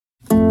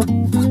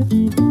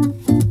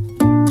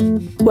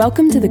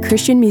Welcome to the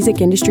Christian Music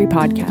Industry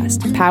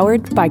Podcast,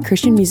 powered by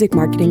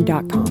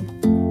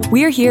ChristianMusicMarketing.com.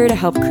 We are here to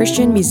help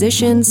Christian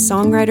musicians,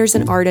 songwriters,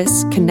 and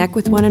artists connect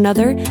with one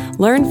another,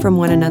 learn from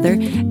one another,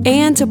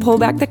 and to pull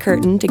back the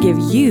curtain to give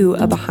you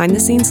a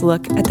behind-the-scenes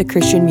look at the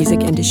Christian music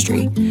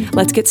industry.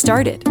 Let's get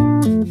started.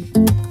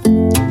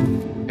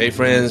 Hey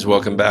friends,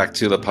 welcome back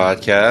to the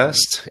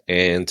podcast.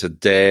 And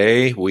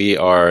today we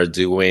are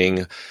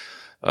doing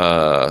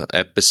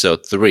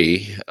episode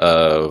 3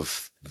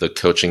 of the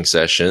coaching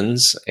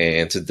sessions.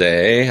 And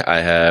today I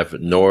have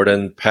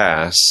Norden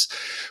Pass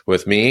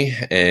with me,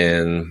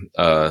 and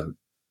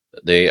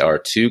they are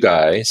two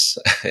guys,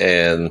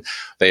 and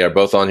they are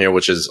both on here,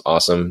 which is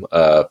awesome,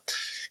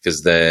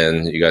 because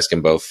then you guys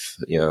can both,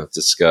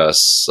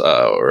 discuss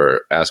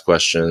or ask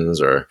questions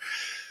or,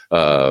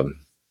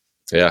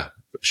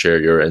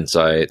 share your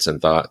insights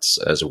and thoughts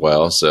as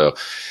well. So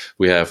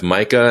we have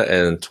Micah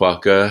and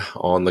Twaka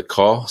on the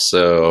call.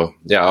 So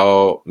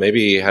I'll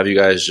maybe have you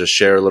guys just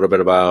share a little bit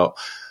about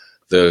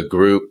the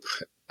group,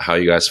 how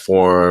you guys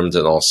formed,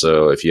 and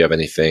also if you have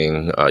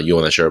anything you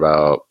want to share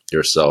about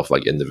yourself,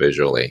 like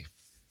individually.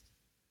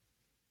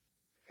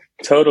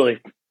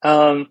 Totally.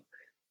 Well,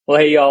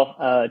 hey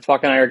y'all,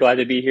 Twaka and I are glad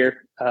to be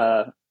here.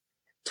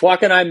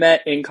 Twaka and I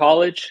met in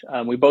college.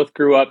 We both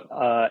grew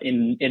up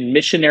in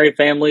missionary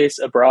families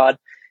abroad.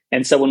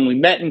 And so when we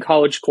met in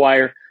college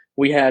choir,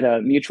 we had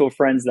mutual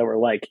friends that were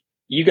like,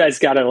 you guys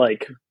got to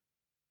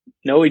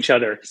know each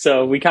other.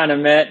 So we kind of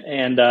met,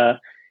 and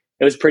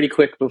it was pretty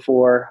quick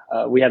before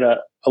we had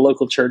a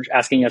local church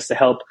asking us to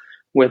help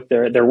with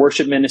their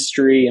worship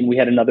ministry. And we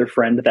had another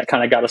friend that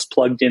kind of got us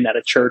plugged in at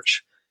a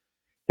church.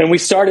 And we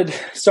started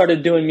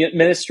doing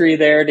ministry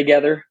there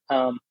together,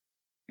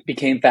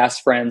 became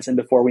fast friends. And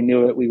before we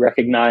knew it, we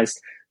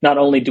recognized not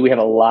only do we have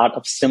a lot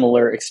of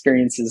similar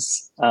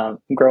experiences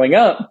growing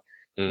up,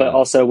 but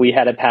also we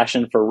had a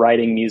passion for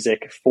writing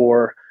music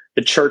for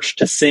the church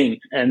to sing.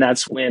 And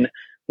that's when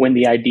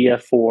the idea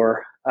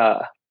for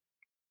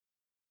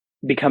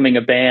becoming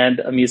a band,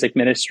 a music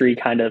ministry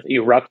kind of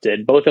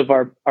erupted. Both of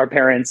our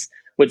parents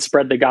would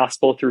spread the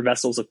gospel through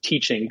vessels of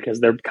teaching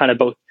because they're kind of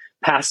both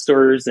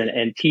pastors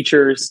and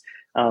teachers.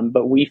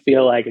 But we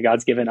feel like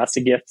God's given us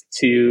a gift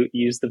to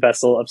use the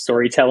vessel of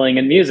storytelling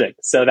and music.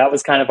 So that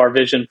was kind of our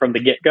vision from the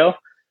get-go.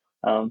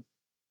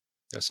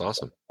 That's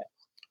awesome.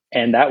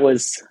 And that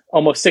was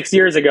almost 6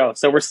 years ago.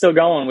 So we're still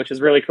going, which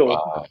is really cool.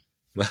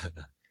 Wow.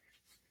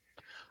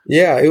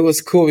 Yeah, it was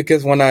cool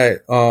because when I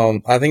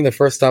think the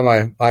first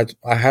time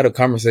I had a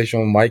conversation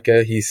with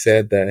Micah, he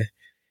said that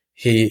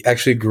he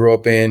actually grew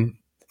up in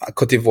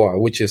Cote d'Ivoire,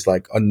 which is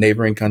like a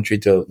neighboring country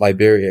to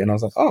Liberia. And I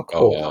was like, oh,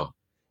 cool. Oh, wow.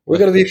 We're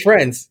going to be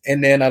friends.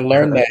 And then I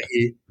learned that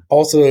he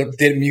also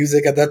did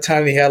music. At that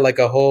time, he had like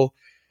a whole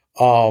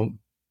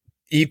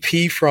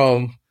EP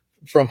from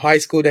high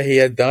school that he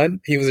had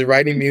done. He was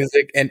writing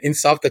music. And in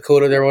South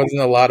Dakota, there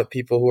wasn't a lot of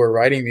people who were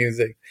writing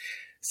music.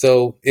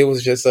 So it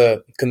was just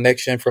a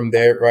connection from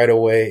there right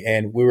away.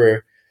 And we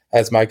were,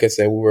 as Micah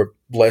said, we were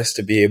blessed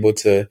to be able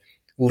to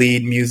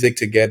lead music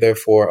together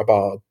for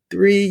about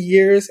 3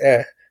 years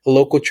at a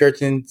local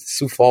church in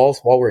Sioux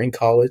Falls while we're in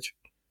college.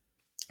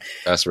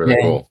 That's really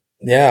cool.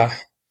 Yeah.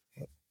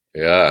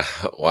 Yeah.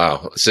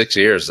 Wow. 6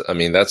 years. I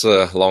mean, that's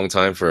a long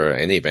time for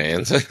any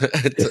band to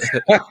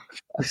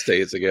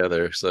stay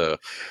together. So,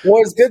 well,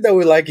 it's good that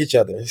we like each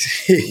other.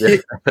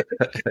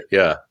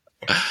 Yeah.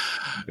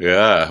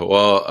 Yeah.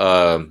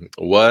 Well,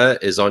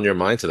 what is on your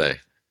mind today?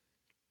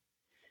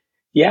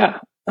 Yeah.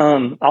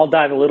 I'll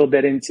dive a little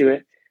bit into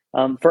it.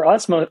 For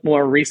us,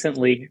 more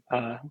recently,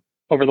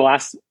 over the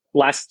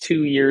last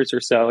 2 years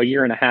or so, a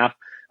year and a half,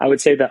 I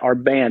would say that our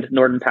band,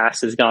 Norden Pass,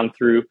 has gone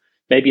through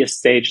maybe a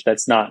stage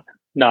that's not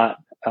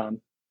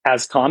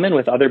as common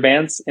with other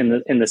bands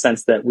in the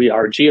sense that we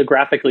are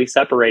geographically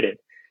separated.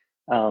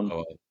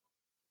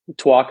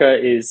 Twaka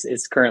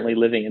is currently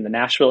living in the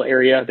Nashville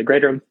area, the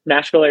greater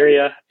Nashville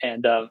area,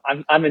 and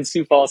I'm in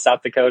Sioux Falls, South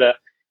Dakota,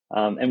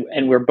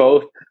 and we're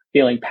both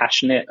feeling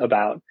passionate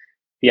about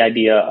the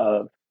idea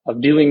of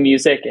doing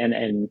music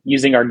and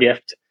using our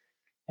gift,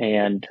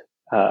 and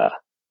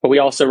but we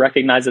also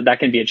recognize that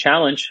can be a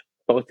challenge,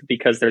 both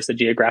because there's a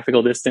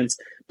geographical distance,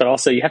 but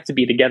also you have to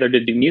be together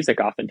to do music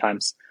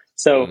oftentimes.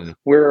 So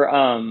we're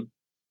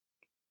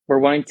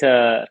wanting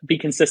to be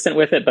consistent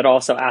with it, but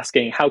also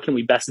asking how can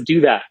we best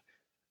do that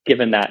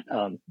given that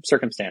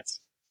circumstance.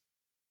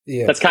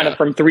 Yeah, that's kind of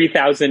from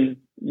 3,000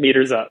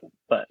 meters up.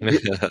 But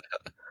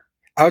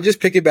I'll just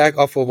pick it back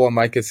off of what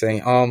Mike is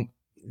saying.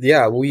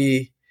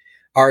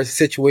 Our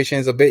situation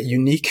is a bit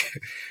unique,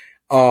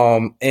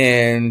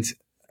 and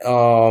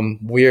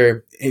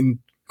we're in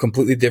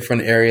completely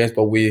different areas,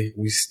 but we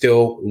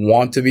still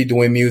want to be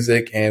doing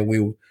music,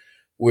 and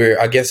we're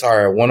I guess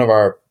one of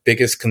our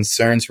biggest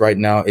concerns right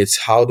now is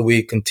how do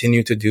we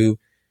continue to do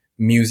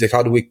music?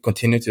 How do we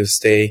continue to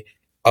stay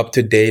up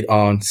to date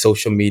on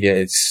social media?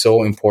 It's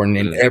so important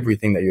in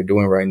everything that you're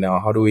doing right now.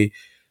 How do we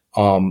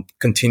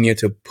continue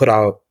to put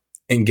out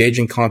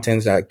engaging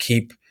content that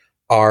keep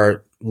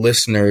our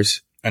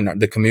listeners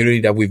and the community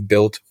that we've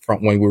built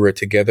from when we were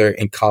together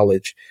in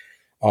college?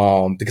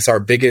 Because our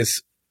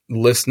biggest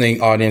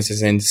listening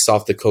audiences in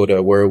South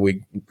Dakota, where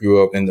we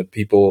grew up, and the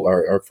people,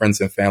 our friends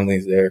and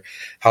families there,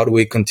 how do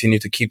we continue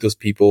to keep those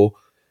people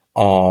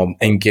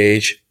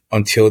engaged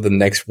until the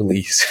next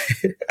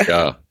release?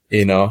 Yeah.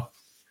 You know?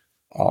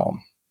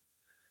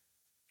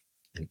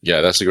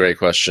 Yeah, that's a great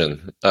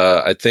question.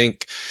 I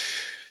think,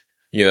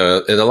 in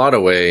a lot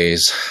of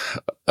ways,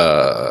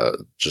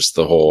 just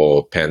the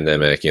whole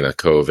pandemic,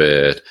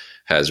 COVID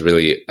has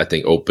really, I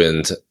think,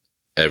 opened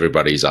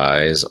everybody's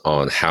eyes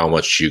on how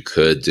much you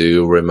could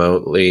do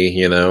remotely,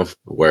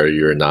 where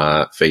you're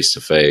not face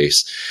to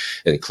face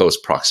in close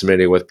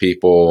proximity with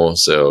people.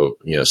 So,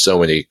 so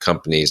many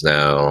companies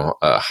now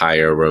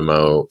hire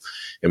remote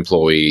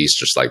employees,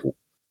 just like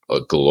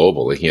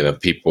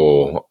globally.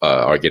 People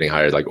are getting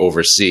hired like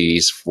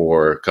overseas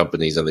for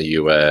companies in the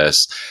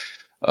US.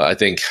 I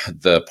think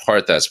the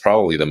part that's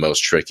probably the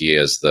most tricky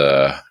is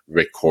the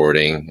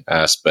recording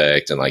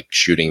aspect and like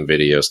shooting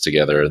videos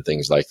together and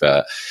things like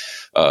that.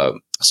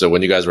 So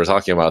when you guys were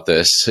talking about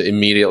this,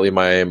 immediately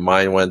my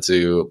mind went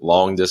to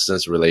long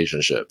distance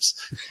relationships.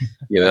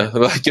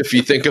 Like if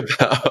you think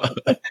about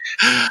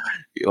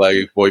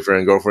like boyfriend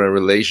and girlfriend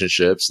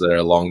relationships that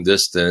are long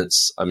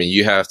distance, I mean,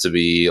 you have to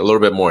be a little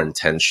bit more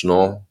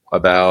intentional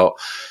about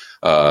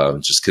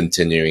just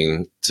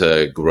continuing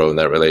to grow in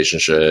that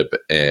relationship.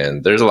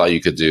 And there's a lot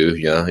you could do,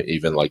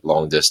 even like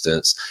long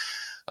distance.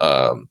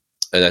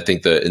 And I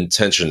think the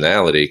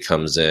intentionality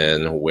comes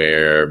in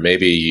where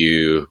maybe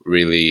you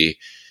really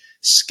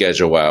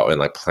schedule out and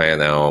like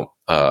plan out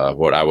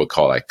what I would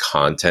call like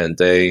content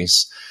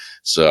days.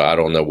 So I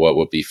don't know what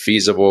would be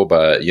feasible,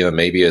 but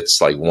maybe it's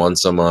like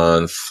once a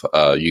month,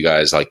 you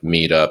guys like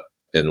meet up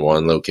in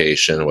one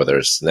location, whether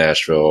it's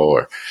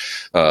Nashville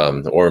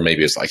or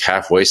maybe it's like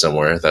halfway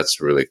somewhere.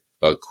 That's really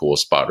a cool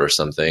spot or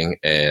something.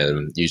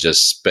 And you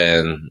just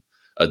spend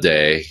a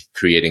day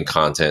creating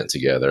content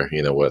together,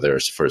 whether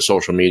it's for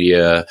social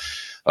media,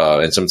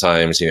 and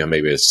sometimes,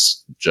 maybe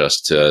it's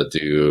just to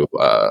do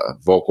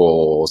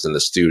vocals in the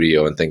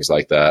studio and things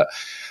like that.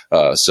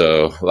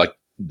 So like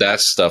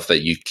that's stuff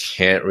that you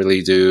can't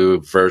really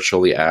do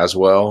virtually as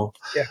well.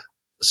 Yeah.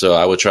 So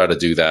I would try to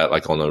do that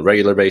like on a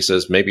regular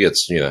basis. Maybe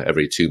it's,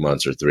 every 2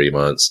 months or 3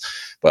 months,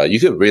 but you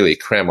could really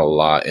cram a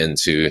lot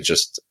into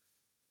just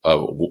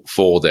a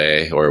full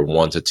day or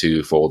 1 to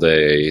 2 full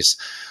days.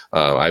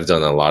 I've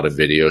done a lot of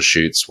video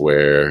shoots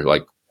where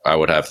like I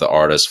would have the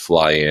artist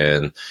fly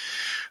in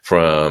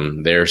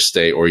from their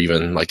state or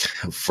even like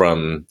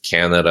from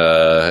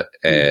Canada,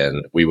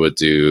 and we would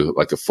do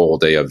like a full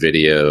day of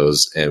videos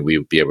and we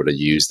would be able to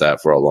use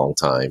that for a long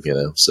time,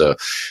 So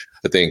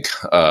I think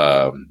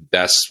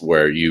that's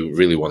where you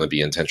really want to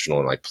be intentional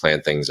and like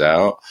plan things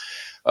out.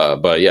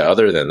 But yeah,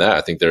 other than that,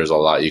 I think there's a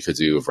lot you could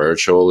do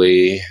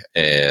virtually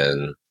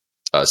and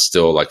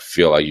still like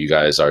feel like you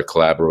guys are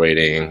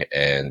collaborating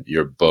and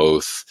you're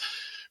both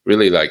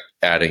really like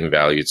adding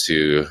value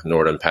to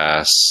Norden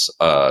Pass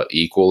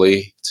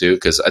equally too,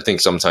 because I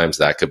think sometimes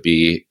that could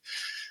be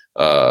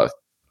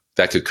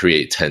that could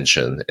create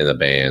tension in a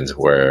band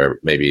where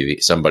maybe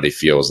somebody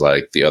feels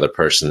like the other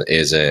person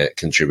isn't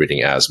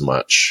contributing as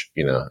much,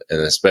 and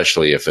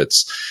especially if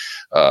it's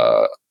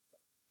a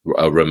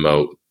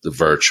remote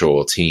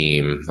virtual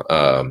team.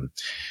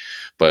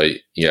 But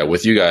yeah,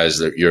 with you guys,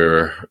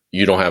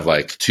 you don't have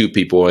like 2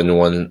 people in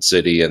one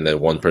city and then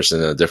 1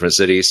 person in a different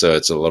city, so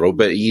it's a little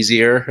bit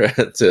easier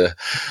to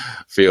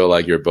feel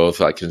like you're both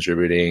like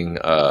contributing.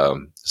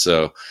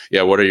 So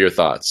yeah, what are your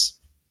thoughts?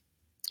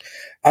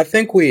 I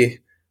think we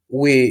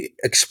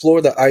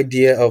explore the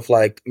idea of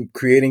like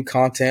creating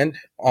content,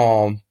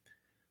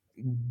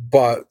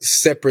 but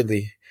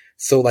separately.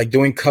 So like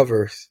doing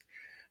covers,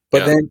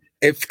 but then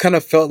it kind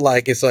of felt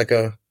like it's like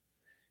I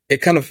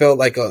felt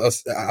like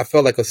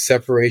a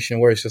separation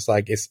where it's just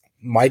like it's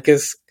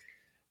Micah's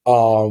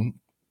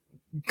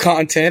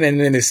content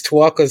and then it's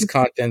Tuaka's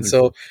content.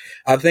 So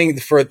I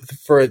think for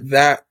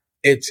that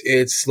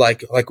it's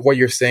like what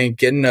you're saying,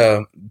 getting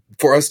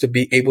for us to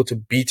be able to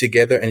be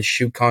together and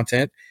shoot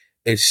content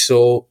is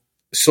so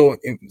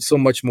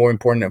much more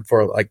important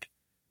for like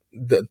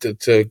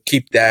to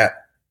keep that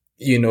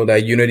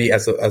that unity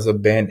as a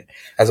band,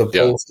 as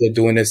opposed to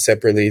doing it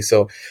separately.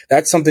 So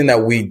that's something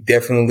that we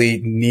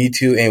definitely need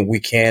to, and we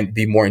can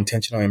be more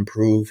intentional and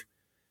improve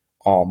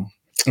on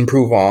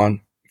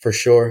for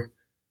sure.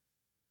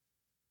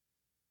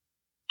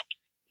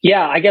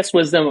 Yeah, I guess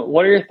Wisdom,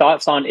 what are your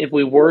thoughts on if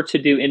we were to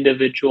do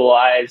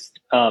individualized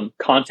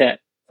content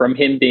from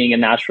him being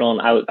in Nashville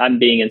and I'm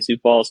being in Sioux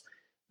Falls?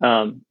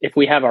 If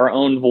we have our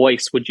own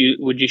voice, would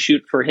you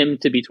shoot for him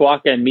to be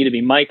Tuaka and me to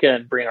be Micah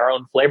and bring our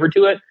own flavor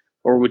to it?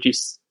 Or would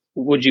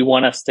you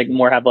want us to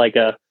more have like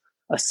a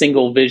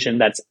single vision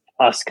that's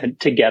us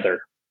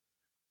together?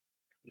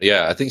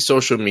 Yeah, I think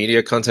social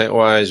media content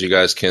wise, you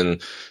guys can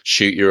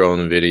shoot your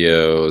own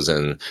videos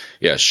and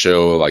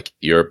show like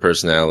your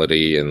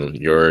personality and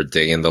your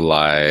day in the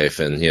life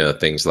and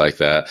things like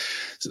that,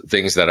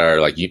 things that are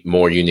like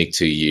more unique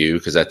to you,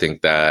 because I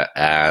think that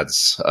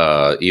adds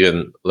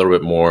even a little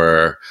bit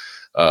more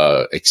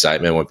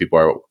excitement when people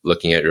are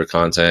looking at your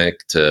content,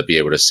 to be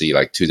able to see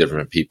like 2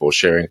 different people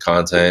sharing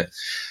content.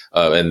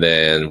 And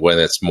then when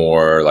it's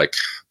more like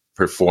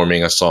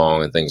performing a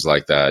song and things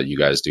like that, you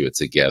guys do it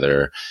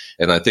together.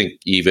 And I think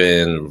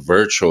even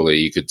virtually,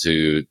 you could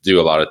do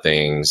a lot of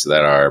things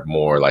that are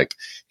more like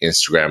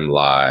Instagram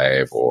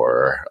Live,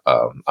 or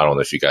I don't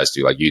know if you guys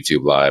do like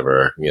YouTube Live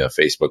or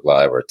Facebook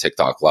Live or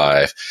TikTok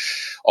Live,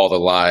 all the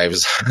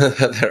lives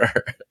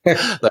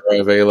that are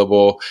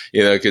available,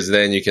 because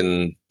then you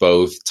can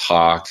both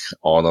talk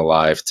on a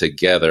live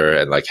together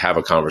and like have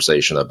a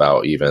conversation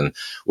about even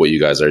what you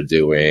guys are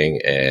doing,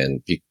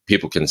 and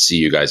people can see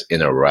you guys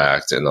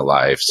interact in a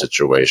live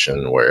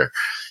situation where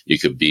you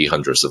could be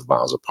hundreds of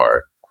miles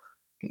apart.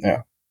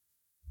 Yeah.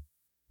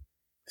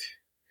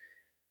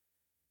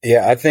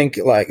 Yeah, I think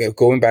like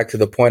going back to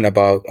the point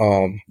about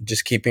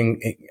just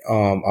keeping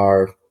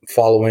our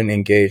following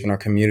engaged and our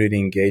community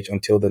engaged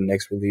until the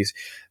next release,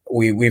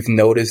 we've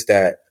noticed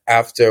that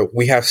after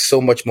we have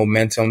so much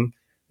momentum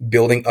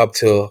building up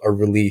to a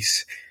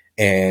release,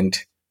 and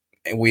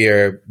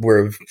we're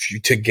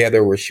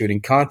together, we're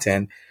shooting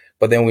content,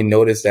 but then we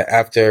notice that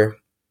after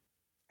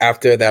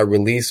that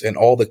release and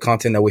all the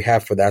content that we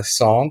have for that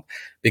song,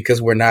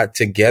 because we're not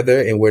together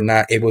and we're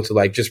not able to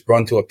like just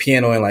run to a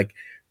piano and like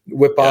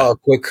whip out a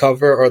quick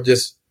cover, or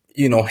just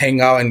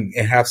hang out and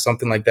have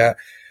something like that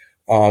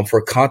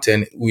for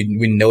content, we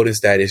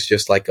notice that it's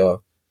just like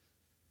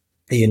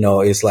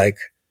it's like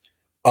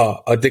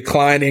a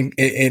decline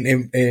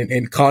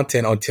in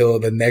content until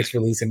the next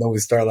release, and then we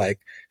start like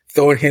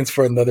throwing hints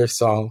for another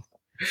song.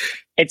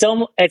 It's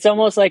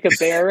almost like a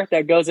bear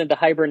that goes into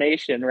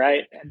hibernation,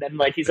 right? And then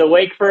like he's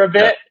awake for a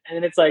bit, and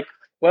then it's like,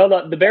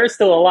 well, the bear's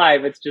still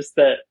alive. It's just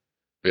that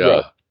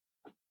there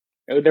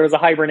was a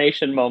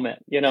hibernation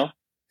moment,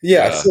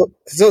 Yeah,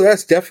 so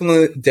that's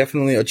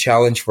definitely a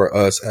challenge for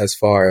us as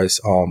far as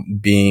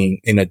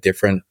being in a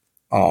different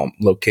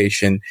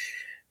location.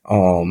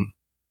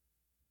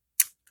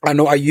 I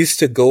know I used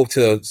to go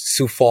to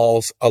Sioux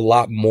Falls a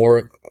lot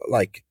more.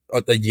 Like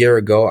a year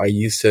ago, I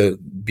used to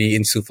be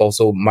in Sioux Falls.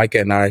 So Micah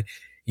and I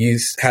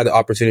had the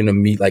opportunity to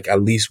meet like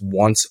at least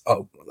once,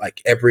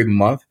 like every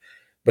month.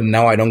 But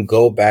now I don't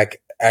go back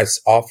as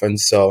often,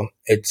 so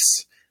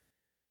it's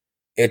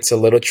a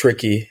little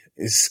tricky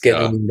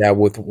scheduling that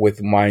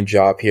with my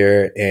job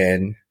here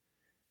and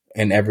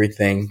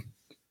everything.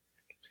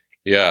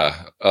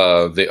 Yeah.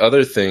 The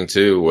other thing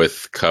too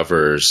with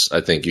covers,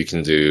 I think you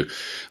can do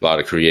a lot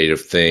of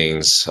creative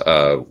things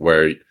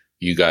where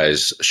you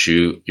guys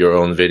shoot your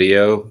own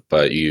video,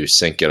 but you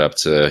sync it up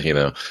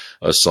to,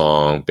 a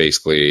song.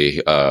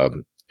 Basically,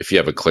 if you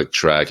have a click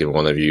track and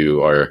one of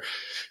you are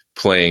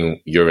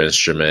playing your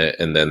instrument,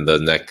 and then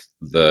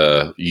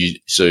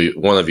so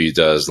one of you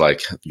does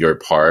like your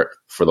part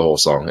for the whole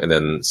song and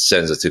then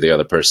sends it to the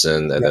other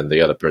person, and then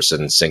the other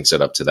person syncs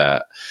it up to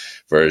that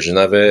version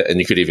of it. And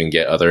you could even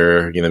get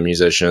other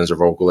musicians or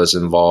vocalists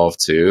involved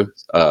too.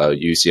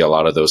 You see a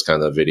lot of those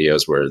kind of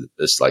videos where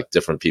it's like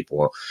different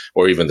people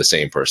or even the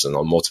same person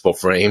on multiple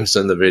frames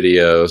in the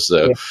video.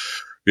 So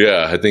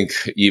yeah, I think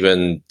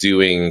even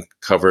doing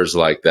covers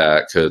like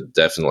that could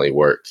definitely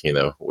work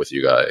with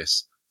you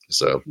guys.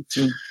 So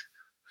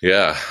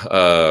yeah.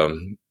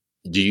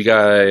 Do you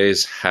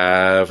guys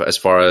have, as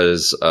far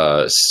as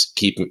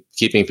keeping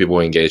people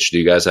engaged, do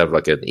you guys have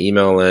like an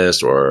email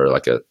list or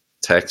like a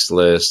text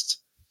list?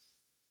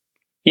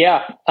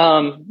 Yeah,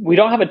 we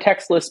don't have a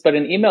text list, but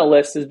an email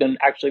list has been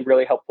actually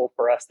really helpful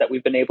for us that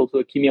we've been able to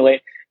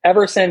accumulate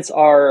ever since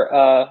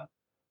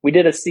we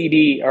did a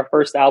CD, our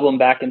first album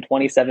back in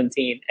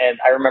 2017. And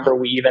I remember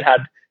we even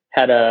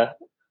had a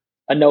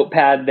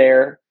notepad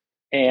there,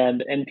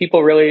 and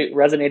people really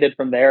resonated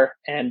from there.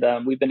 And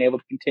we've been able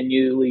to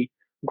continually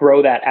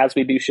grow that as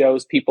we do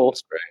shows. People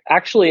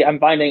actually, I'm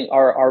finding,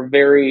 are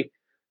very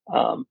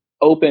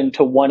open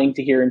to wanting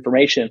to hear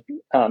information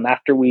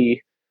after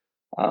we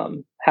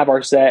have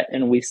our set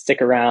and we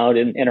stick around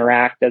and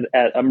interact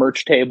at a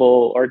merch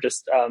table, or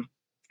just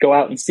go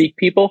out and seek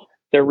people.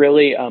 They're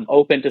really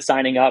open to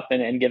signing up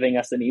and giving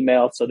us an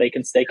email so they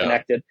can stay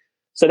connected.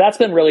 So that's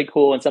been really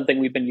cool, and something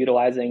we've been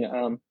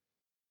utilizing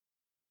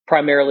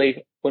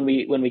primarily when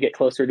we get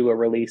closer to a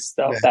release.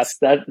 So that's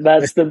the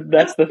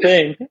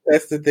thing.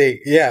 That's the thing.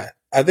 Yeah.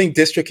 I think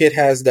DistroKid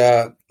has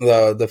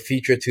the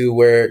feature too,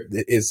 where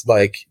it's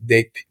like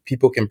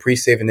people can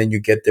pre-save and then you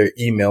get their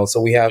email.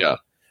 So we have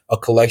a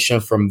collection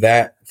from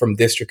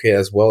DistroKid,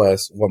 as well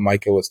as what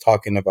Micah was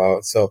talking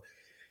about. So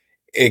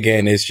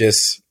again, it's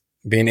just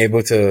being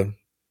able to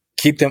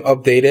keep them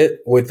updated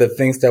with the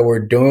things that we're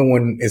doing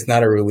when it's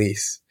not a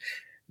release.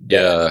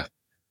 Yeah.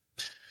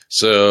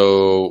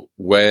 So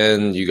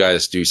when you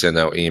guys do send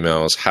out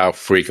emails, how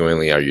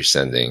frequently are you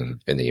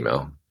sending an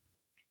email?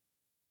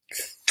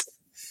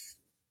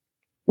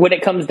 When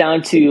it comes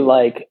down to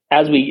like,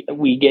 as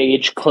we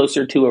gauge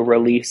closer to a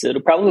release,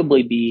 it'll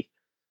probably be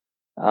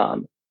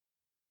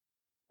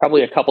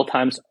probably a couple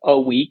times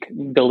a week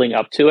building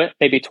up to it,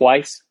 maybe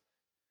twice.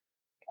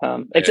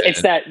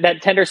 It's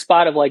that tender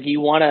spot of like,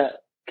 you want to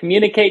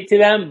communicate to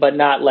them, but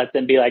not let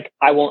them be like,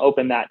 I won't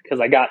open that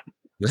because I got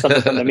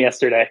something from them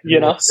yesterday,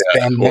 Yeah,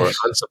 or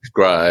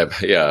unsubscribe.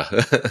 Yeah.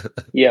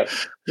 Yep.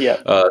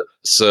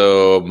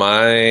 So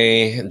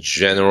my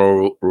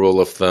general rule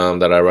of thumb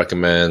that I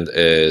recommend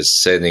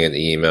is sending an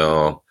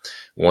email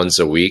once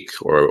a week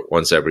or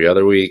once every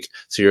other week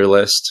to your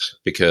list,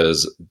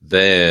 because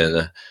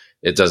then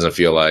it doesn't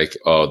feel like,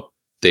 oh,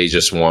 they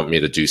just want me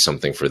to do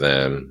something for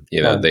them.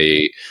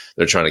 They're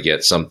trying to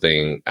get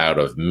something out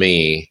of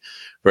me,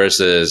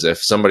 versus if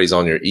somebody's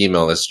on your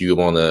email list, you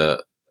want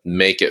to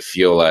make it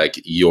feel like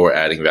you're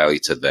adding value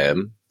to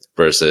them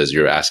versus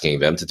you're asking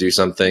them to do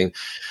something.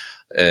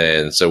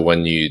 And so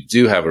when you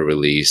do have a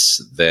release,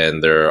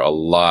 then they're a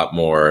lot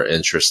more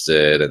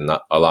interested and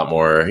a lot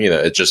more,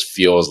 it just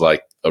feels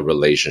like a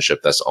relationship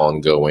that's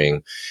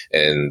ongoing,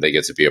 and they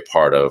get to be a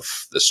part of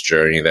this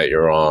journey that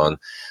you're on.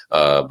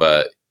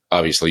 But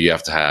obviously you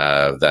have to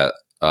have that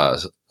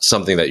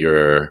something that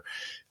you're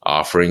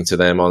offering to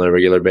them on a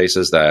regular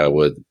basis that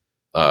would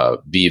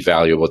be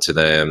valuable to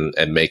them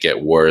and make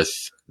it worth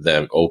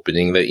them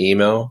opening the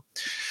email.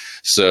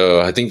 So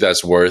I think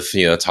that's worth,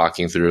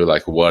 talking through,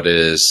 like, what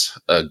is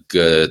a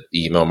good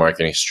email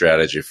marketing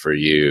strategy for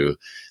you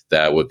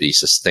that would be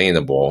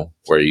sustainable,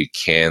 where you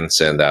can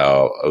send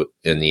out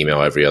an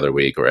email every other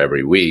week or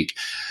every week.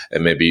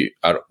 And maybe,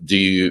 do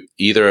you,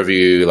 either of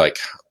you, like,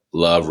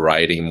 love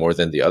writing more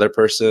than the other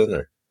person,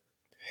 or?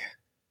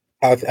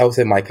 I would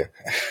say Micah.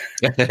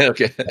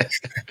 Okay.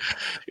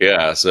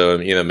 Yeah. So,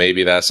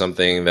 maybe that's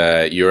something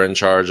that you're in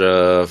charge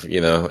of,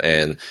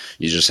 and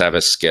you just have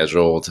it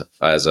scheduled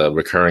as a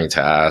recurring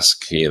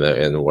task,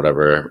 in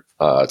whatever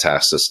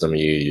task system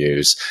you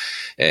use.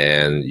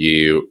 And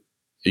you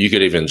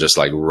could even just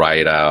like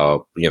write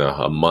out,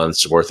 a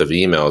month's worth of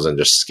emails and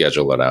just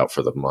schedule it out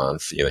for the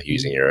month,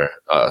 using your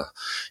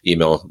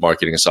email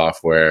marketing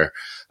software.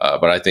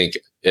 But I think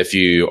if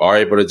you are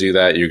able to do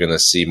that, you're going to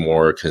see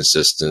more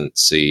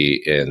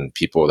consistency in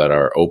people that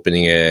are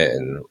opening it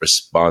and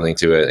responding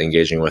to it,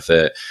 engaging with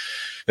it.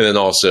 And then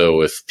also,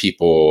 if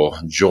people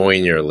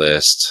join your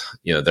list,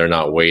 they're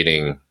not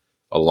waiting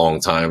a long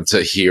time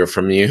to hear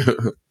from you.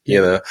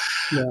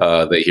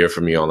 They hear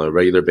from you on a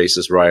regular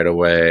basis right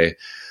away.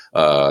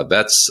 I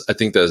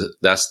think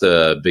that's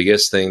the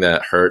biggest thing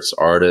that hurts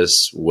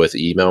artists with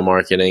email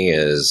marketing,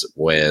 is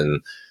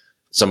when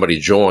somebody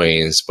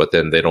joins, but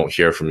then they don't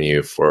hear from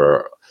you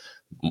for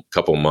a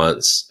couple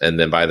months. And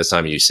then by the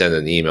time you send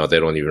an email, they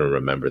don't even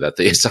remember that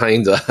they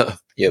signed up,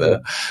 to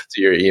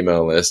your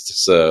email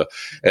list. So,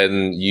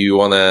 and you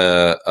want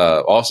to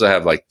also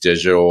have like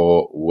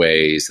digital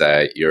ways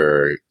that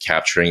you're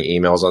capturing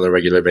emails on a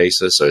regular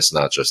basis. So it's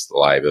not just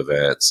live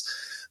events,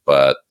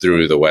 but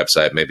through the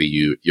website, maybe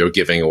you're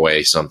giving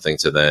away something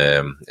to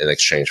them in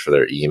exchange for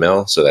their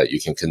email, so that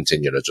you can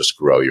continue to just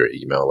grow your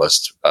email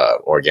list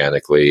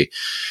organically.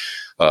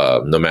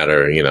 No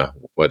matter,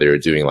 whether you're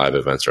doing live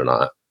events or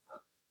not.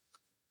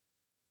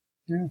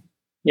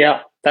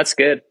 Yeah, that's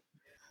good.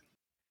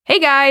 Hey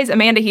guys,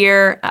 Amanda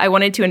here. I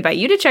wanted to invite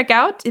you to check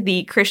out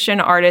the Christian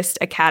Artist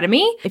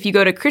Academy. If you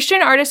go to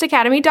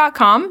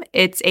christianartistacademy.com,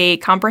 it's a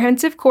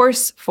comprehensive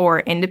course for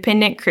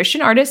independent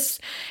Christian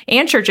artists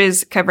and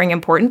churches covering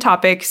important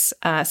topics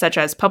such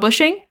as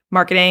publishing,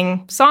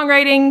 marketing,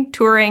 songwriting,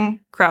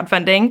 touring,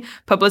 crowdfunding,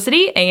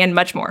 publicity, and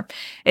much more.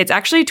 It's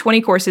actually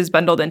 20 courses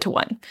bundled into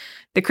one.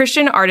 The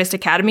Christian Artist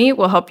Academy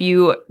will help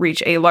you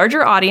reach a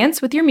larger audience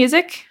with your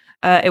music.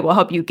 It will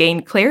help you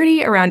gain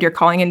clarity around your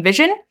calling and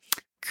vision,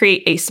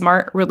 create a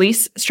smart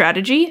release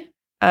strategy.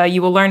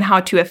 You will learn how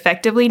to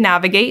effectively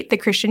navigate the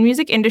Christian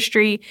music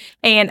industry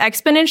and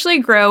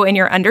exponentially grow in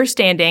your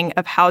understanding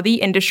of how the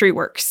industry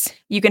works.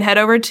 You can head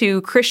over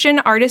to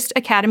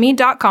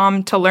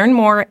christianartistacademy.com to learn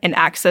more and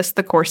access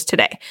the course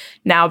today.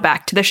 Now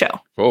back to the show.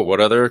 Cool. What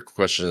other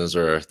questions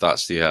or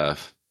thoughts do you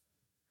have?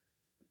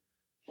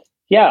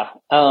 Yeah.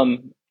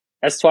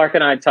 As Twark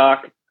and I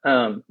talk,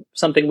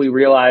 something we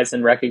realize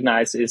and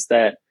recognize is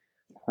that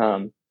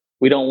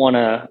we don't want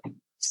to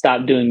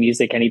stop doing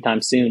music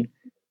anytime soon,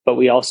 but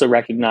we also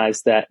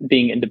recognize that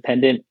being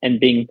independent and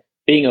being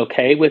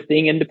okay with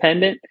being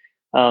independent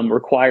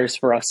requires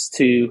for us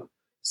to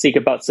seek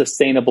about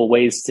sustainable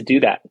ways to do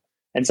that.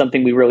 And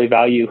something we really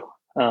value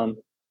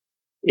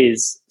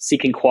is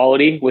seeking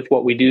quality with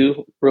what we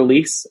do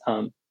release,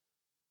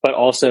 but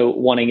also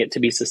wanting it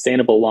to be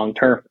sustainable long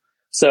term.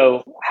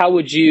 So how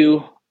would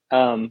you,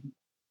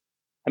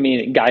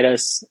 guide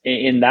us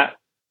in that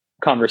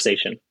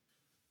conversation?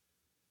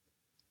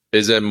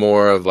 Is it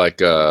more of like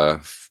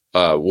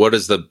what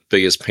is the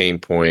biggest pain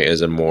point?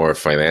 Is it more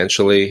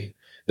financially,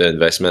 the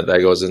investment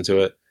that goes into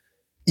it?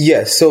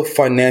 Yes. So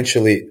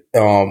financially,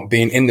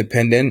 being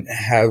independent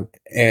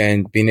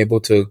and being able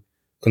to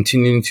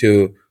continue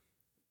to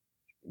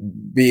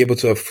be able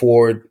to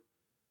afford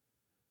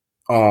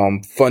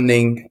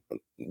funding,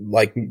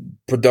 like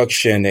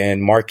production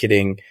and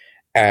marketing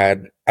at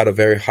a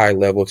very high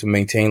level to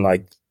maintain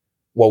like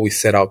what we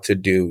set out to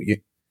do.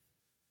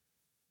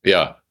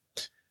 Yeah.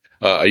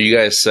 Are you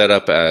guys set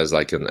up as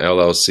like an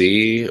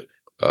LLC,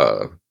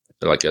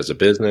 like as a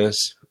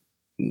business?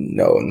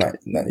 No, not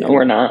yet. No,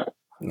 we're not.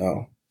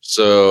 No.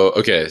 So,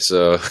 okay,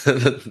 so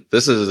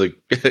this is a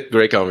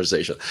great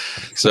conversation.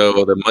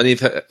 So the money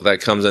that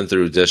comes in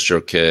through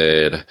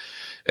DistroKid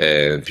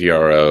and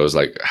PROs,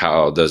 like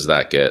how does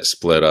that get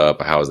split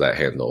up? How is that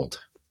handled?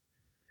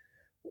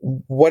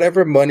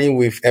 Whatever money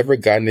we've ever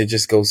gotten, it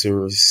just goes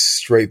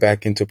straight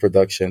back into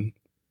production.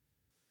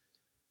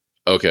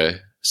 Okay,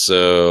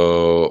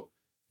 so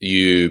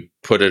you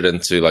put it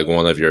into like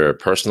one of your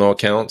personal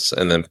accounts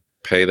and then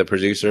pay the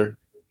producer?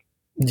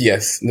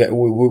 Yes,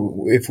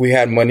 if we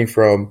had money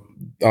from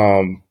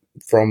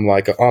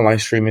like an online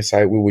streaming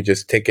site, we would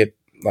just take it,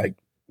 like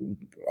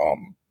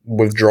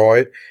withdraw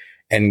it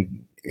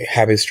and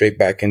have it straight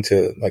back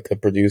into like a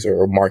producer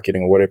or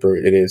marketing or whatever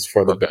it is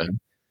for the band.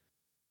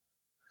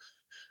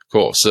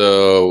 Cool.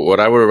 So what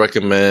I would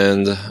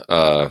recommend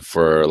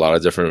for a lot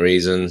of different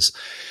reasons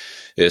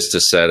is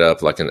to set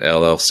up like an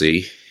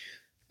LLC,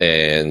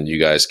 and you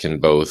guys can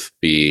both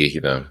be,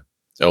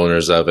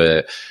 owners of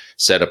it.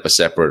 Set up a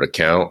separate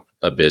account,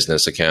 a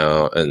business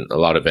account, and a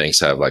lot of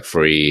banks have like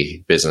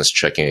free business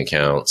checking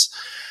accounts,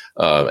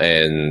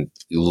 and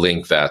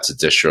link that to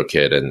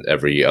DistroKid and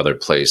every other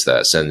place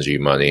that sends you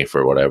money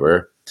for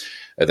whatever.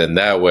 And then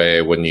that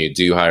way, when you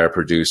do hire a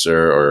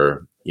producer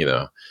or,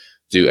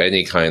 do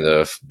any kind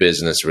of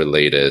business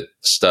related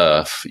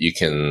stuff, you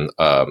can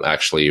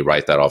actually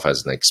write that off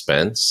as an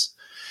expense.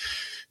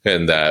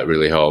 And that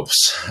really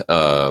helps.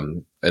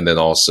 And then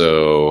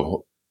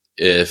also,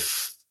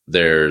 if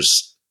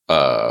there's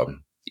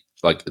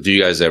do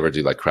you guys ever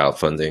do like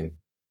crowdfunding?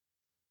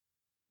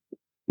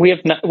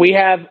 We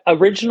have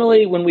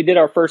originally, when we did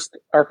our first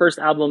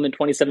album in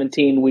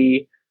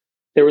 2017,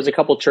 there was a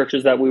couple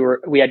churches that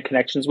we had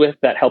connections with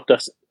that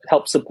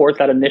help support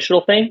that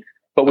initial thing,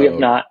 but we have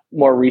not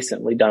more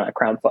recently done a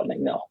crowdfunding.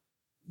 No.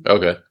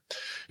 Okay.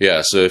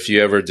 Yeah. So if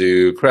you ever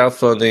do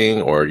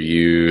crowdfunding, or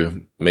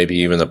you maybe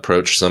even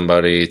approach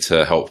somebody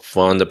to help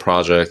fund the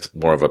project,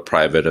 more of a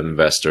private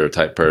investor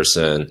type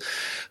person,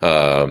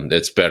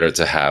 it's better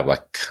to have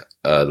like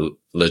a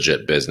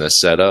legit business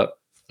set up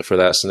for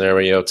that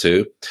scenario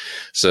too.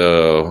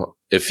 So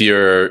if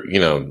you're,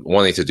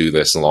 wanting to do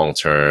this long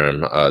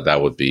term,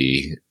 that would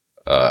be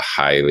a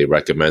highly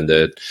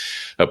recommended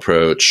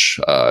approach.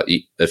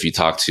 If you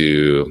talk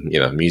to,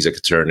 music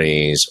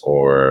attorneys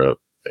or,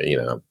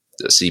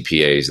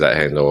 CPAs that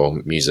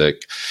handle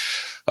music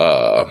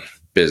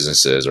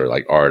businesses or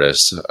like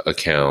artists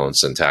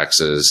accounts and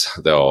taxes,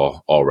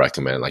 they'll all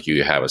recommend like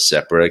you have a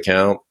separate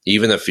account.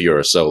 Even if you're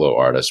a solo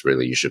artist,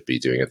 really, you should be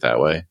doing it that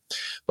way.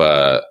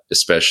 But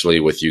especially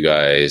with you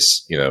guys,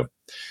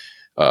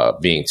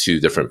 being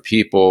two different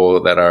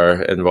people that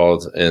are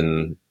involved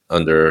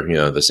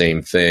under the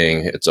same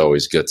thing, it's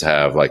always good to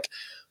have like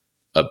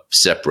a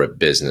separate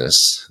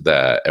business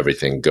that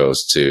everything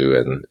goes to,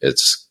 and it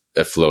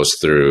flows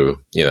through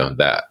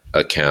that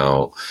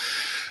account.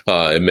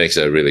 It makes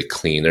it really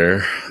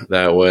cleaner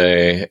that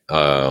way,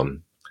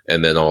 and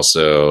then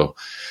also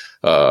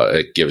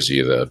it gives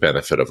you the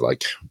benefit of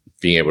like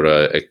being able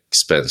to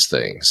expense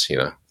things.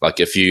 Like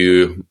if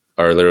you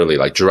are literally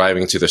like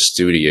driving to the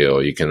studio,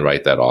 you can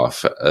write that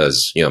off as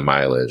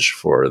mileage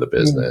for the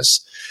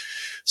business.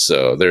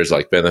 So there's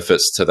like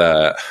benefits to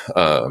that,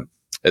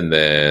 and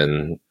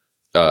then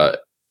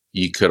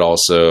you could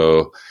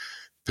also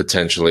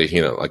potentially,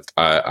 like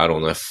I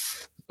don't know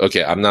if,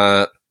 okay, I'm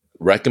not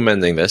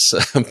recommending this,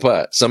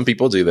 but some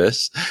people do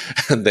this.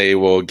 They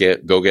will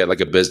go get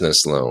like a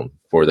business loan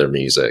for their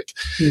music,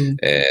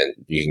 and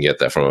you can get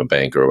that from a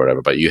bank or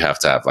whatever, but you have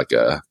to have like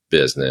a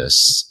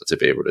business to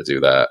be able to do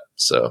that.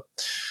 So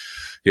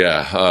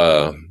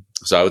yeah,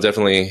 so I would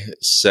definitely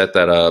set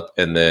that up.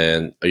 And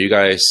then are you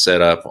guys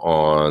set up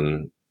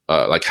on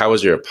like how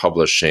is your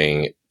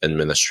publishing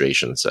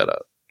administration set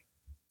up?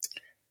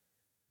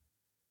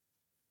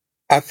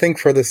 I think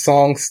for the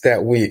songs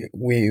that we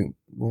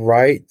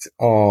write,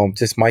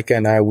 just Micah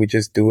and I, we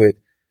just do it.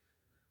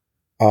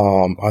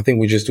 I think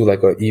we just do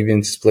like an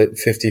even split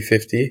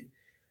 50-50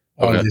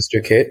 on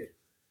DistroKid.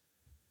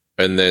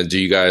 And then do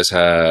you guys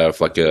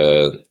have like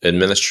a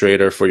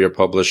administrator for your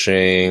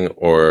publishing,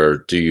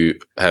 or do you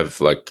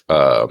have like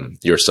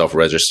yourself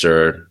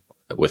registered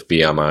with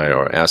BMI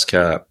or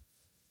ASCAP?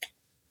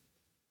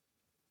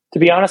 To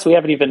be honest, we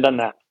haven't even done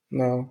that.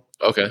 No.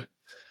 Okay.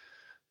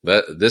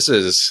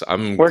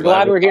 We're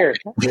glad we're here.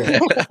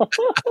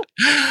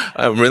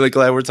 I'm really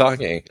glad we're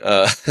talking.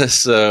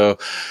 So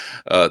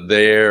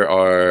there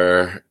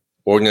are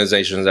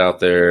organizations out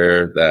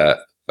there that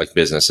like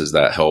businesses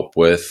that help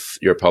with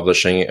your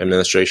publishing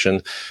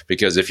administration,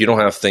 because if you don't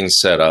have things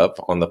set up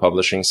on the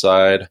publishing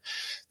side,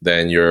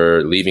 then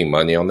you're leaving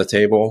money on the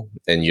table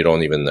and you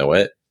don't even know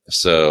it.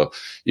 So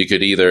you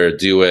could either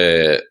do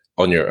it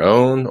on your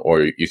own,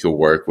 or you could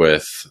work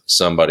with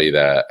somebody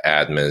that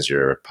admins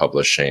your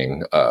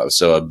publishing.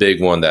 So a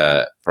big one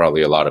that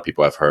probably a lot of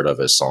people have heard of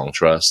is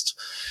SongTrust.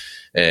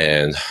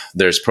 And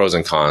there's pros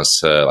and cons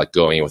to like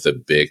going with a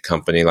big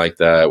company like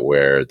that,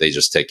 where they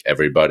just take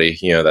everybody,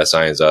 that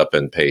signs up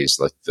and pays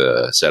like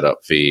the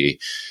setup fee.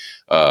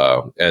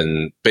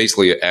 And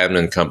basically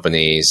admin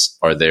companies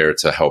are there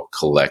to help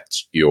collect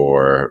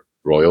your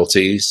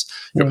royalties,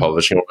 your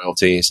publishing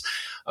royalties.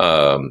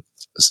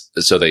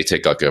 So they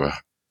take like a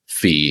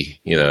fee,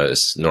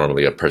 it's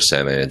normally a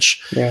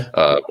percentage. Yeah.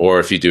 Or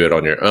if you do it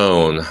on your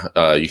own,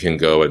 you can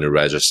go and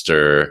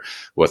register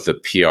with the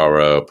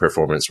PRO,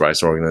 Performance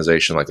Rights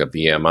Organization, like a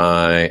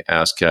BMI,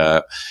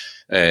 ASCAP.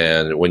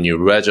 And when you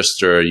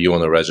register, you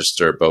want to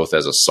register both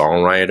as a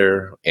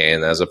songwriter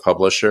and as a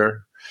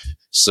publisher.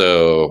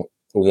 So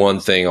one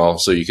thing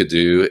also you could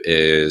do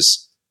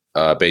is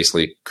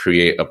basically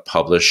create a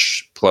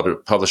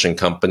publishing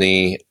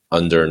company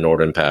under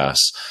Norden Pass.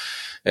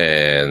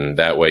 And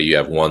that way you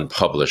have one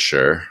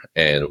publisher,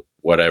 and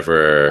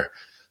whatever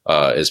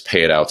is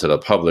paid out to the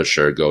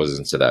publisher goes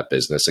into that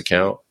business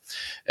account.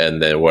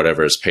 And then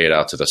whatever is paid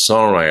out to the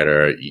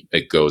songwriter,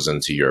 it goes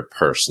into your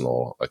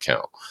personal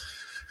account.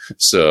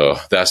 So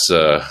that's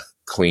a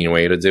clean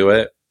way to do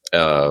it.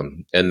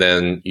 And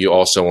then you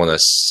also want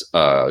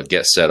to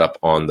get set up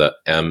on the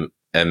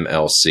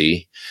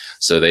MLC.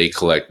 So they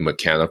collect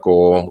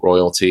mechanical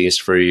royalties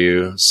for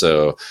you.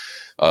 So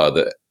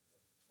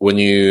when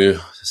you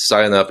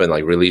sign up and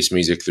like release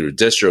music through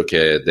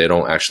DistroKid, they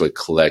don't actually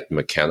collect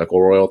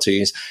mechanical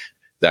royalties.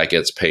 That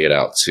gets paid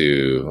out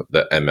to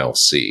the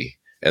MLC.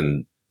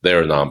 And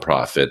they're a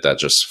nonprofit that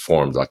just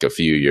formed like a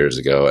few years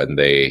ago, and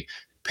they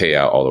pay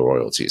out all the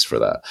royalties for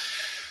that.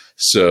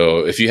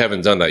 So if you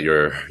haven't done that,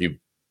 you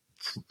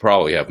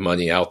probably have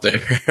money out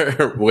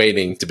there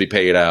waiting to be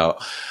paid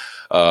out.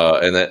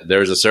 And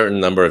there's a certain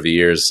number of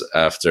years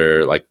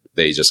after, like,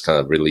 they just kind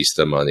of release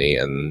the money,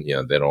 and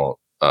they don't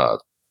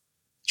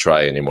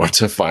try anymore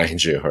to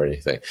find you or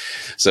anything.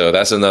 So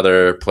that's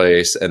another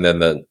place. And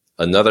then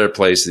another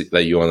place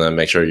that you want to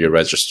make sure you're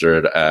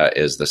registered at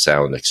is the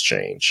Sound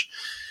Exchange.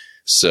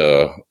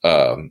 So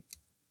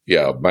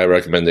my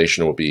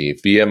recommendation will be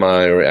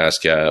BMI or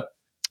ASCAP,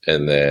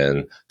 and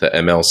then the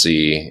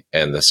MLC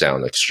and the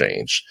Sound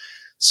Exchange.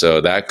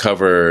 So that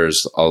covers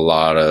a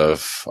lot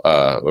of,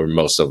 or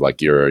most of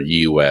like your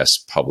US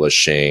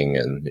publishing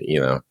and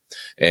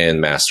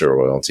master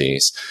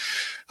royalties.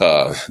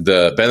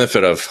 The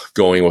benefit of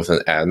going with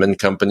an admin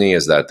company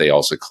is that they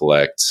also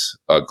collect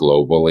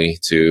globally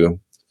too.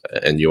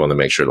 And you want to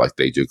make sure like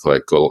they do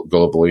collect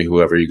globally,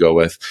 whoever you go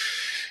with.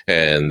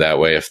 And that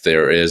way, if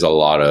there is a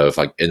lot of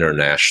like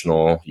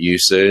international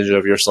usage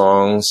of your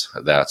songs,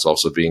 that's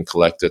also being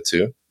collected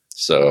too.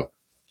 So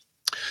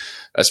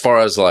as far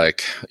as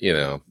like,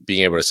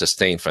 being able to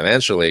sustain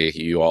financially,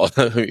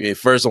 you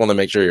first want to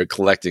make sure you're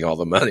collecting all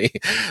the money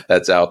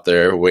that's out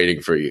there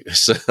waiting for you.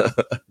 So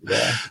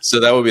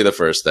that would be the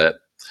first step.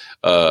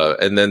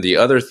 And then the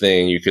other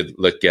thing you could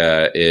look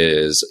at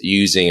is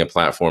using a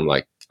platform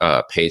like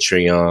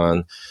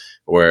Patreon,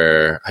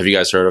 have you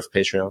guys heard of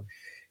Patreon?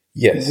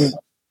 Yes.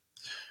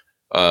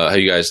 Have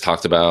you guys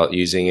talked about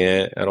using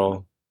it at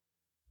all?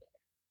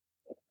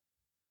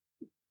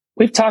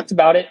 We've talked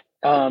about it.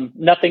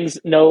 Nothing's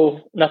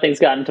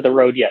gotten to the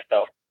road yet,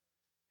 though.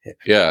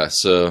 Yeah.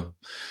 So,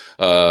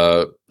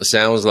 it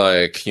sounds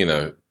like,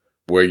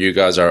 where you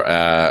guys are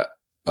at,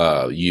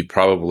 you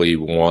probably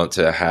want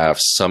to have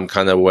some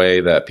kind of way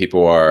that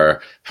people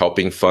are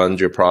helping fund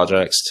your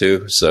projects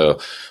too. So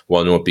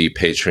one would be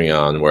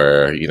Patreon,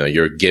 where,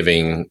 you're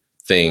giving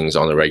things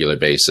on a regular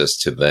basis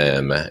to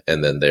them,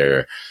 and then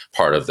they're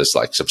part of this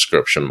like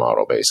subscription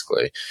model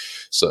basically.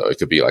 So it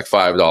could be like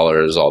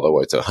 $5 all the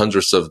way to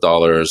hundreds of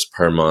dollars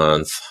per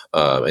month.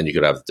 And you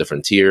could have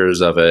different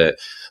tiers of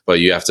it, but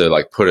you have to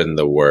like put in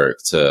the work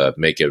to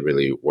make it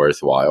really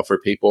worthwhile for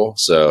people.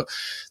 So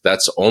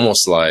that's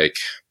almost like,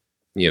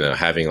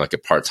 having like a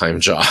part-time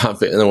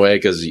job in a way,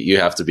 because you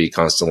have to be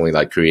constantly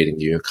like creating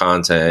new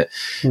content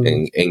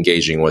and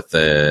engaging with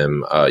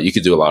them. You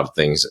could do a lot of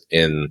things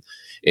in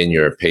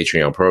your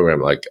Patreon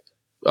program, like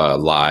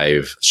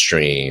live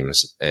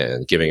streams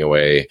and giving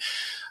away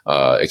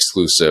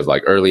exclusive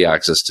like early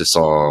access to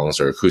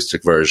songs or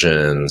acoustic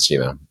versions.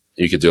 You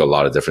could do a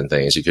lot of different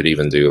things. You could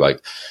even do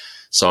like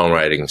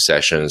songwriting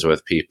sessions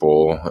with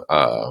people.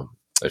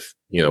 If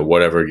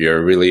whatever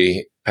you're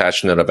really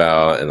passionate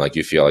about and like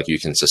you feel like you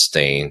can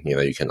sustain,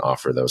 you can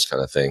offer those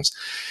kind of things.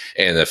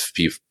 And if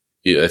you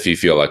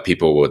feel like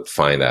people would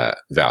find that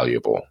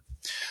valuable.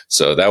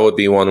 So that would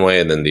be one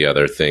way. And then the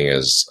other thing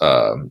is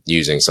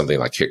using something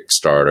like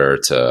Kickstarter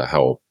to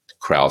help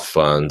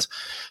crowdfund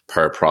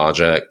per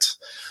project.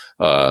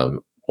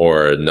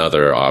 Or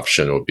another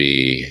option would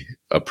be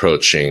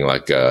approaching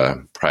like a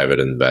private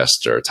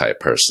investor type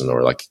person,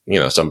 or like,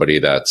 somebody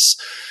that's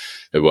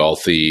a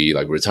wealthy,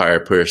 like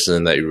retired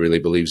person that really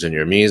believes in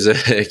your music,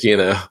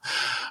 because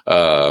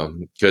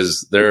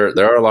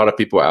there are a lot of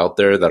people out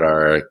there that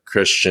are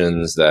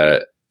Christians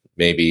that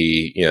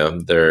maybe,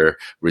 they're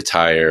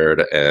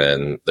retired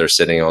and they're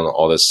sitting on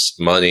all this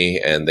money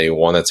and they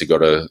want it to go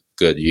to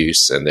good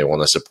use, and they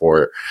want to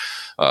support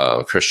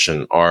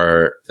Christian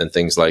art and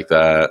things like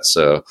that.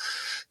 So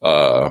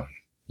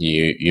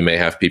you may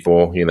have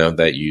people,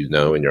 that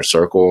in your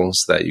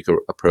circles that you could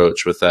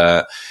approach with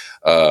that.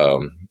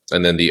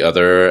 And then the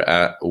other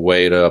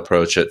way to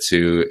approach it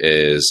too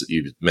is,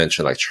 you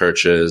mentioned like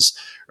churches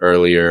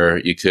earlier.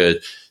 You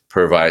could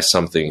provide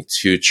something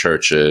to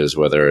churches,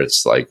 whether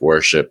it's like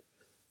worship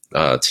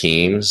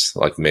teams,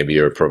 like maybe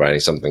you're providing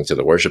something to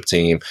the worship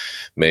team.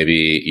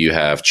 Maybe you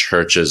have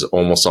churches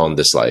almost on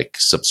this like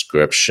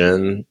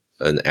subscription,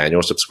 an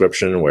annual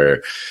subscription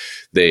where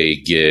they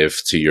give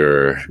to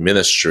your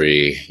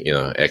ministry,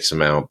 X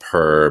amount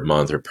per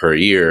month or per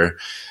year,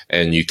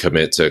 and you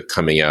commit to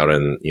coming out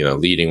and,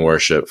 leading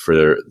worship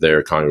for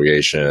their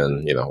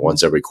congregation,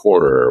 once every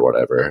quarter or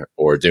whatever,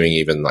 or doing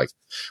even like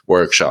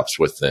workshops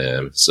with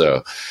them.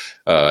 So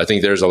I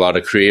think there's a lot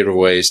of creative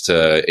ways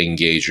to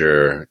engage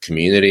your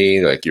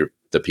community, like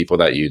the people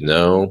that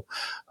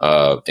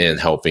in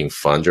helping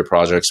fund your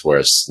projects, where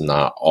it's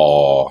not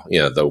all,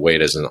 the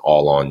weight isn't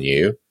all on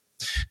you.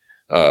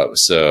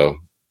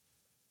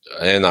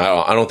 And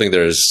I don't think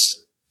there's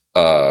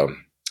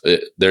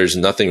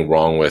nothing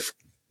wrong with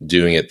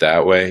doing it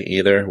that way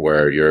either,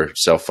 where you're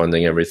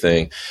self-funding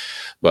everything.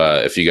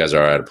 But if you guys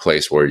are at a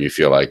place where you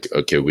feel like,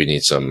 okay, we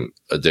need some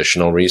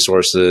additional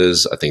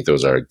resources, I think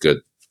those are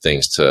good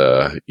things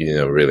to,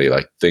 really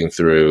like think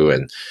through.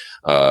 And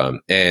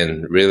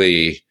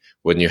really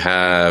when you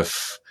have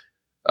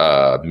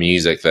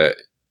music that,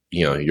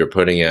 you're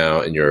putting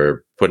out and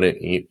you're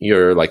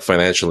like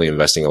financially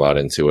investing a lot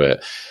into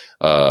it,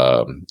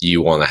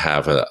 you want to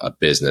have a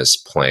business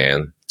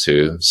plan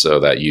too, so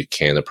that you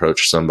can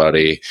approach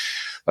somebody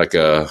like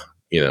a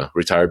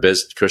retired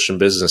Christian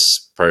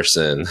business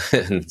person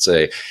and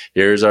say,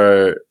 here's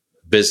our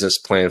business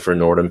plan for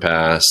Norden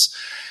Pass,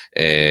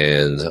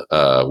 and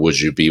would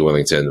you be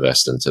willing to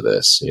invest into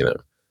this?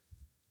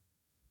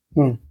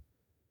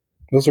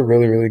 Those are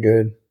really, really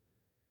good.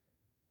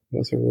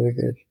 Those are really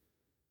good.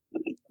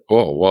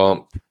 Cool.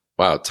 Well,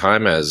 wow,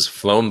 time has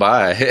flown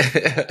by.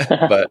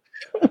 But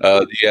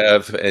do you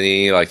have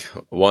any like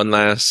one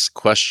last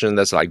question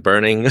that's like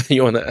burning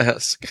you want to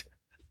ask?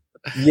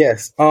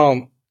 Yes.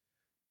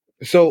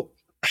 So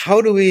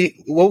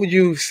what would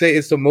you say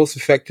is the most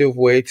effective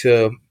way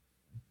to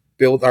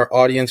build our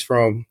audience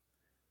from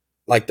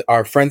like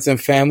our friends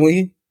and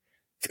family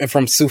and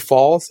from Sioux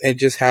Falls, and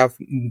just have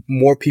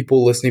more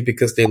people listening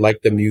because they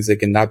like the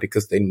music and not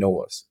because they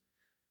know us?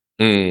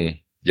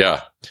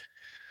 Yeah.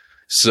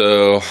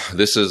 So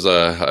this is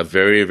a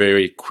very,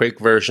 very quick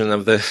version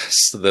of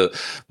this.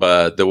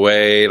 But the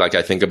way like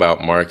I think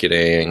about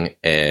marketing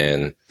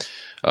and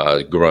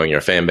growing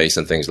your fan base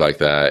and things like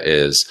that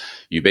is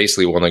you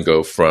basically want to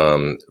go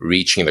from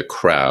reaching the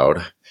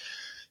crowd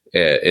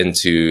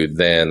into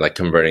then like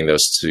converting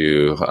those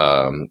to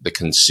the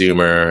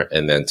consumer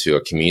and then to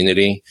a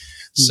community.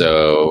 Mm-hmm.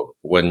 So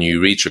when you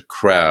reach a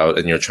crowd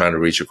and you're trying to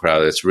reach a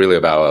crowd, it's really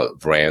about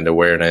brand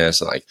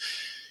awareness and like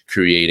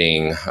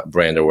creating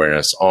brand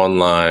awareness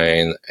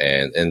online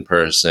and in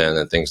person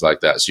and things like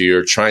that. So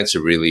you're trying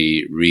to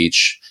really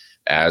reach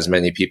as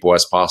many people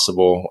as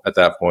possible at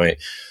that point.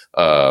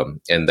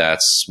 And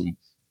that's,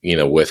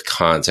 with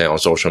content on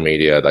social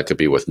media, that could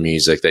be with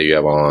music that you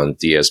have on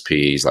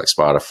DSPs like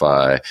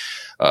Spotify.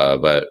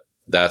 But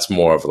that's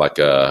more of like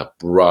a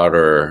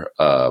broader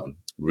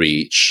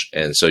reach.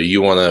 And so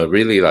you want to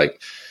really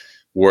like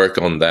work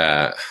on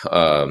that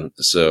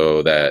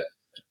so that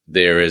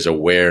there is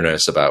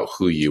awareness about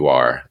who you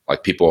are.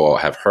 Like people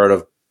have heard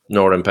of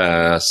Norden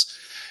Pass,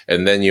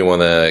 and then you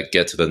want to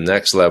get to the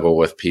next level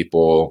with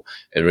people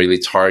and really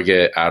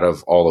target out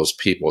of all those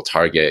people,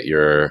 target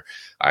your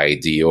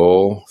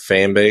ideal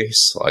fan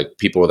base, like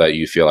people that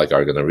you feel like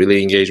are going to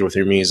really engage with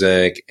your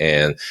music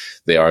and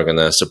they are going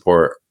to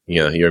support,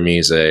 your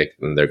music,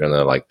 and they're going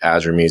to like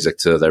add your music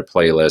to their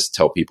playlist,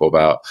 tell people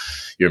about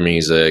your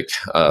music.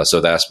 So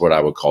that's what I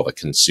would call the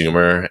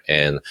consumer.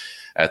 And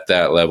at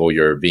that level,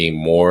 you're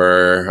being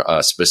more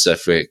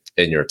specific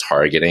in your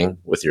targeting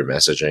with your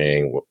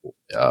messaging,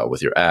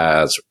 with your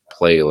ads,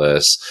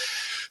 playlists,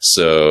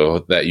 so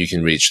that you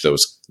can reach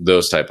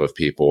those type of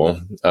people.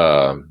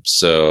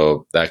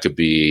 So that could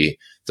be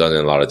done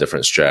in a lot of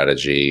different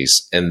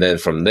strategies. And then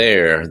from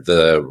there,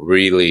 the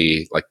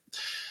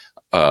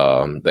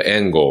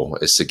end goal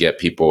is to get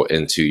people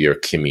into your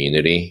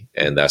community.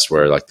 And that's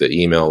where like the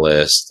email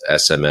list,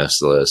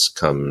 SMS list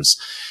comes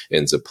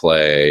into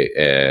play.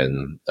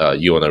 And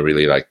you want to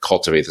really like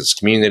cultivate this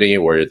community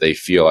where they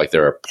feel like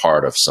they're a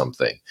part of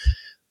something.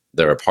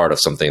 They're a part of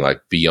something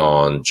like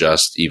beyond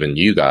just even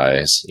you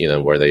guys,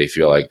 where they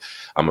feel like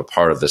I'm a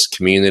part of this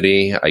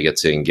community I get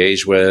to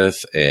engage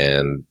with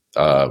and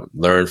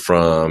learn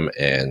from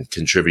and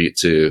contribute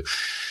to.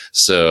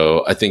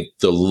 So I think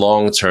the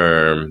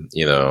long-term,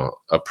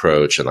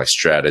 approach and like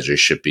strategy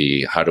should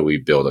be, how do we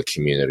build a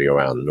community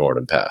around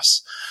Norden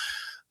Pass?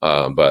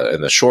 But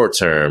in the short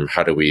term,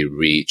 how do we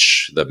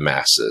reach the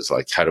masses?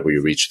 Like, how do we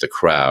reach the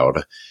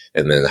crowd?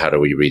 And then how do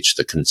we reach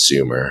the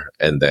consumer?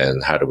 And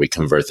then how do we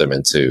convert them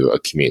into a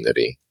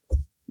community?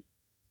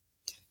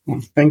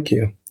 Thank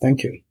you.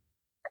 Thank you.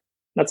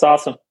 That's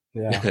awesome.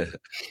 Yeah.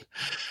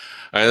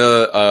 I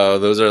know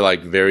those are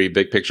like very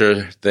big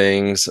picture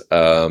things,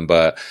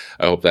 but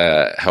I hope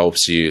that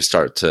helps you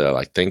start to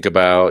like think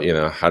about,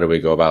 how do we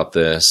go about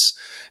this?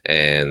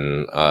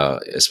 And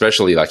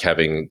especially like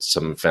having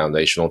some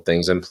foundational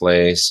things in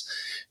place.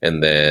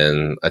 And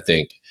then I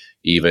think,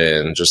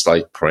 even just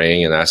like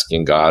praying and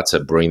asking God to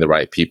bring the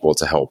right people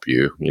to help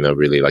you,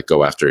 really like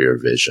go after your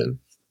vision.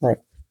 Right.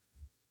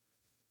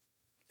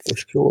 For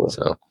sure.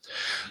 So,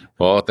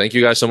 well, thank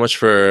you guys so much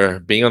for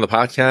being on the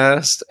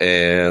podcast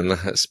and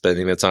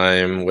spending the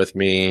time with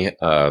me.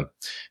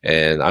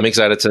 And I'm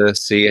excited to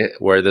see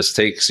where this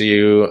takes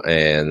you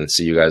and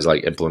see you guys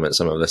like implement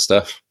some of this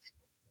stuff.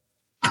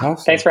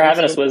 Awesome. Thanks for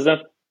having us, Wisdom.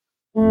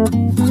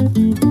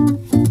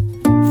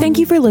 Thank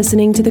you for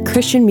listening to the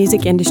Christian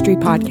Music Industry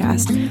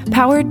Podcast,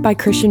 powered by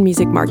Christian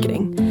Music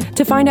Marketing.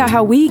 To find out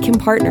how we can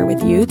partner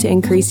with you to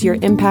increase your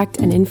impact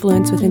and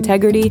influence with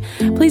integrity,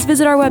 please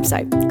visit our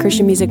website,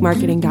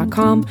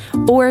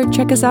 christianmusicmarketing.com, or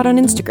check us out on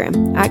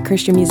Instagram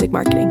 @Christian Music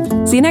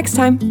Marketing. See you next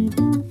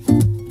time.